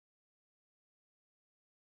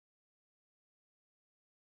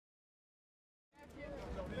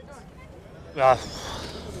Yeah,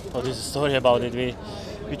 what is the story about it?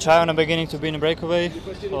 We tried on the beginning to be in a breakaway.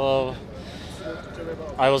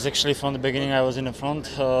 I was actually from the beginning. I was in the front.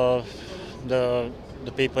 The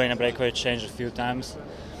people in the breakaway changed a few times.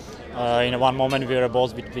 In one moment we were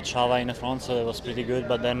both with Chava in the front, so it was pretty good.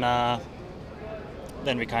 But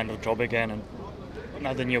then we kind of dropped again, and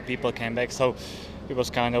another new people came back. So it was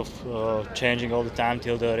kind of changing all the time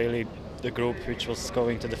till the group which was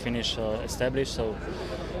going to the finish established. So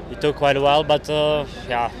it took quite a while, but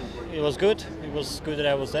yeah, it was good. It was good that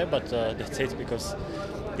I was there, but that's it because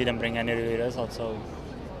it didn't bring any really results. So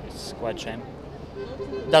it's quite a shame.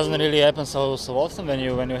 Doesn't really happen so often when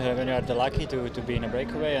you are the lucky to be in a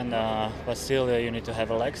breakaway, and but still you need to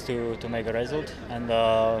have a legs to make a result. And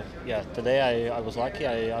yeah, today I was lucky.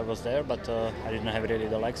 I was there, but I didn't have really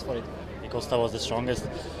the legs for it. Costa was the strongest.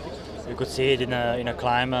 You could see it in a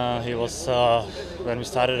climb. He was when we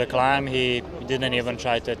started the climb. He didn't even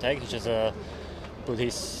try to attack. He just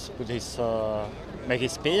make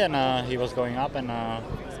his speed, and he was going up, and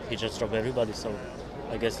he just dropped everybody. So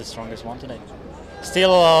I guess the strongest one today.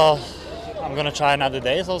 Still, I'm gonna try another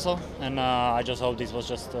days also, and I just hope this was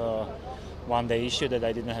just one day issue that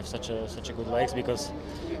I didn't have such a good legs, because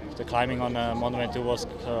the climbing on Monument 2 was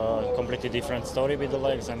completely different story with the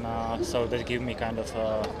legs, and so that gave me kind of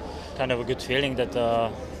a good feeling that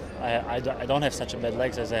I don't have such a bad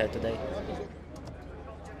legs as I had today.